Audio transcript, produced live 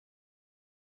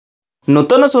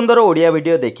नूतन सुंदर ओडिया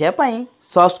वीडियो देखिया पाई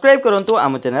सब्सक्राइब करंतु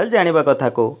आम चैनल जानिबा कथा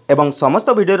को एवं समस्त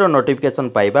वीडियो नोटिफिकेशन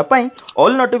पाइबा पाई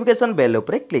ऑल नोटिफिकेशन बेल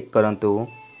उपरे क्लिक करंतु।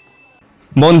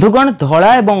 बंधुगण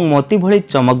धड़ा एवं मोती भली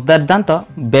चमकदार दांत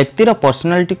व्यक्तिर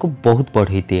पर्सनालिटी को बहुत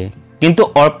बढ़ई दिए, किंतु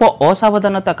अल्प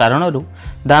असावधानता कारण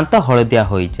दांत हलदिया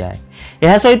हो जाए।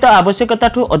 यह सहित आवश्यकता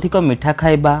अधिक मिठा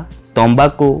खाइबा,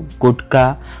 तंबाकू, गुटखा,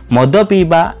 मद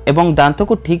पीवा एवं दांत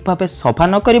को ठीक भाव सफा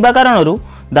न करने कारण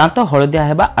दांत हलदिया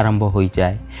होगा आरंभ हो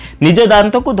जाए। निज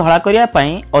दांत को धला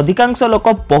करने अधिकांश लोक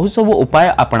बहुत सब उपाय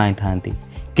अपनाई थांती,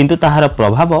 किंतु ताहार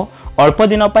प्रभाव अल्प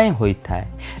दिन होता है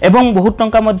एवं बहुत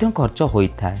टंका मध्य खर्च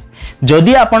होता है।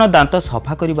 जदि आपण दांत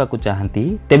सफा करने को चाहती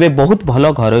तेबे बहुत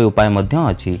भल घरोई उपाय मध्य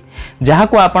अछि, जहाँ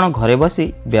को आपण घरे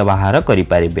बसी व्यवहार करि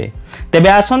परिबे। तेबे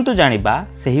आसंतु जानिबा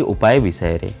सही उपाय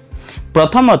विषय रे।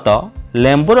 प्रथमतः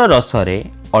लेंबुर रसरे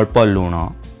अल्प लुण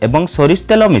एवं सोरिष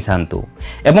तेल मिसांतु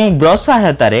एवं ब्रश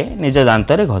सहायता निज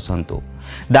दांतरे घसंतु।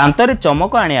 दांतरे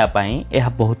चमक आनिया पई यह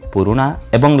बहुत पुराना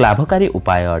एवं लाभकारी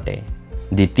उपाय अटे।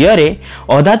 द्वितीय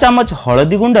अधा चामच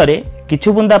हलदी गुंडरे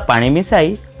किछु बुंदा पानी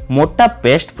मिसाई मोटा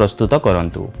पेस्ट प्रस्तुत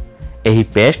करंतु। एही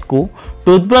पेस्ट को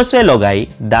टूथब्रश रे लगाई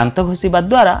दांत घसीबा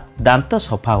द्वारा दांत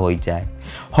सफा हो जाए।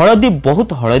 हलदी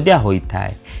बहुत हलदिया होता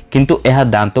है, किंतु यह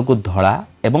दांत को धला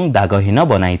एवं दागहीन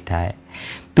बनाई थाए।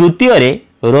 तृतीय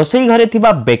रोसई घरे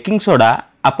थिबा बेकिंग सोडा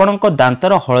आपणक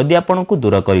दांतर हलदियापण को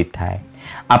दूर करिथाए।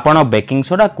 आपण बेकिंग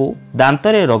सोडा को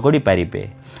दांतरे रगड़ी पारिबे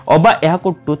अबा यह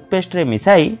को टूथपेस्ट रे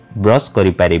मिसाई ब्रश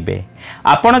करि पारिबे।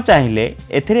 आपण चाहिले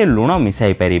एथिरे लुण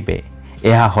मिसाई पारिबे।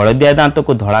 यह हलदिया दांत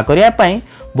को धला करिया पई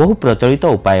बहु प्रचलित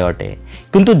उपाय अटे,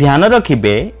 किंतु ध्यान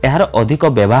रखिबे यार अधिक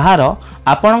व्यवहार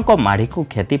आपणक माड़ी को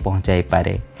क्षति पहुंचाई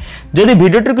पारे। जदि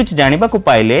वीडियो कुछ जानिबा को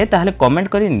पाइले ताहले कमेंट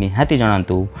करी निहाती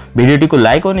जणांतु। वीडियो को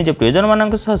लाइक और निज प्रियजन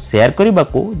मानक सह शेयर करबा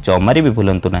को जमारी भी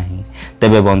भूलंतु नहीं।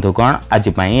 तेबे बंधुगण आज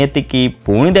पई एतिकी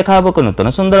पुणी देखा हबो नूतन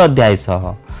सुंदर अध्याय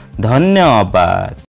सह। धन्यवाद।